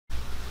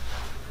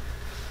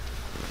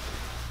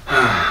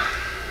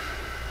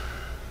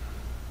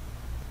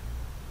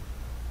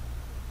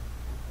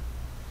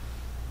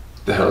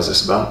The hell is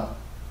this about?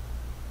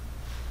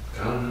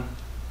 I don't know.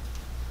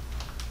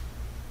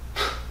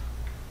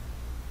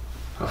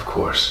 Of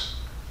course.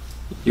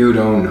 You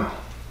don't know.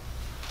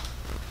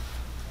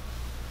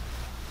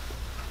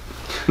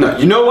 No,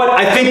 you know what?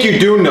 I think you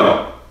do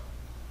know.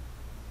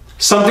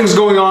 Something's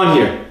going on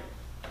here.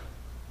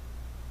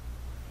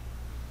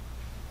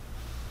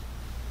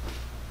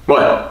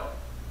 What?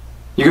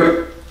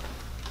 You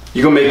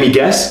gonna make me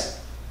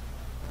guess?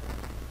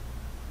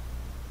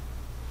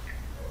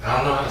 I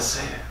don't know how to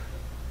say it.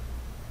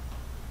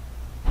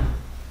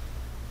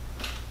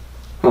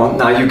 Well,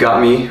 now you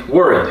got me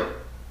worried.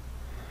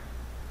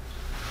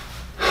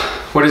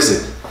 What is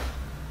it?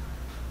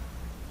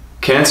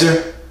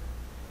 Cancer?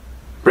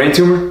 Brain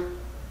tumor?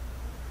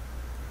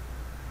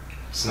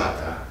 It's not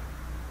that.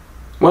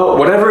 Well,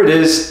 whatever it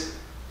is,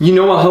 you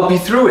know I'll help you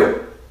through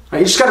it. Right?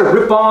 You just gotta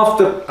rip off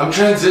the... I'm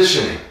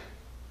transitioning.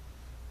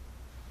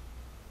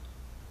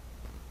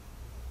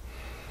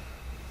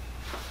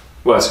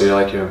 What, so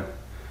you're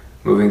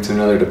moving to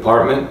another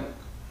department?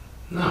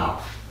 No.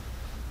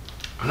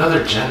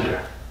 Another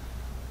gender.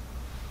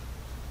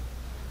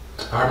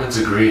 Department's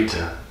agreed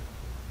to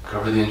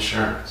cover the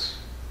insurance.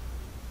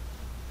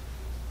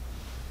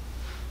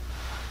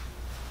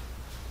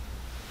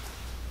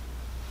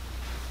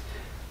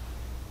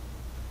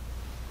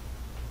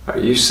 Are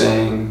you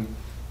saying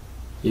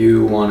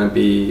you want to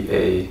be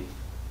a...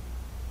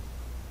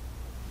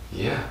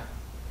 Yeah.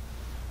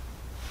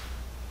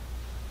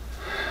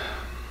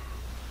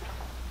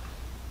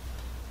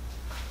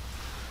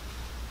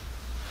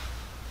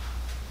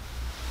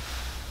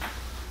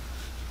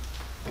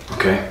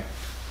 Okay.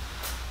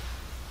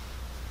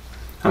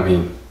 I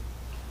mean,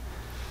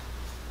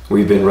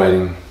 we've been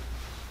writing,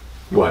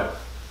 what,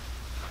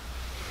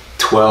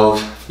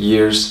 12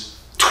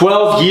 years?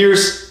 12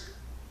 years?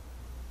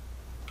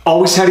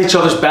 Always had each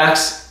other's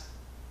backs?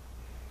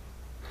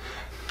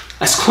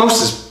 As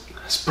close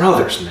as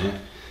brothers, man.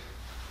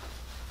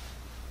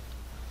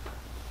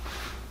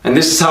 And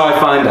this is how I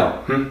find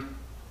out,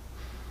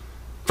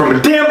 From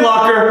a damn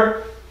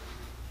locker!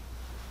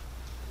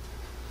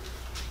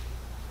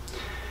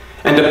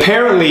 And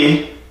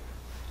apparently,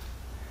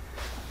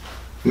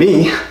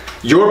 me,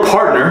 your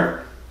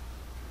partner,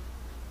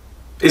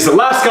 is the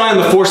last guy on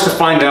the force to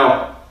find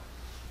out.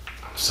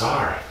 I'm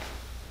sorry.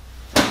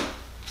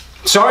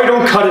 Sorry,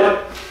 don't cut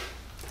it.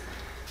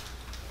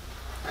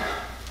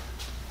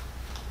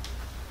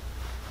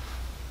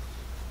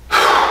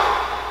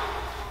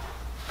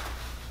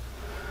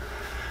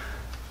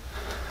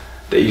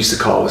 They used to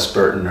call us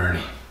Bert and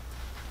Ernie.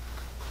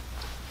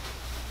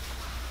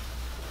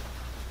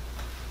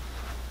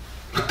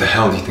 What the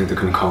hell do you think they're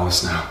gonna call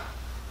us now?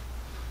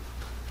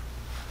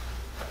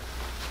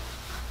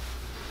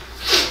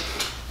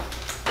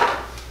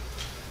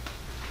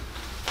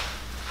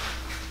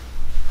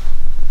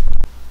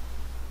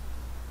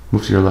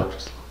 Move to your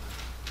left.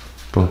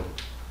 Boom.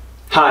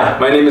 Hi,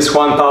 my name is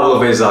Juan Pablo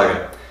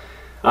Veizaga.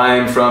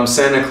 I'm from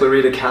Santa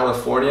Clarita,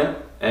 California,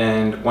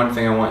 and one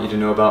thing I want you to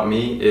know about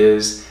me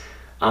is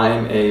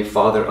I'm a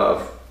father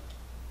of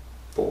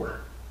 4.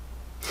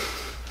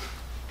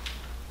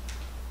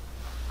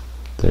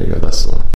 There you go, that's the one.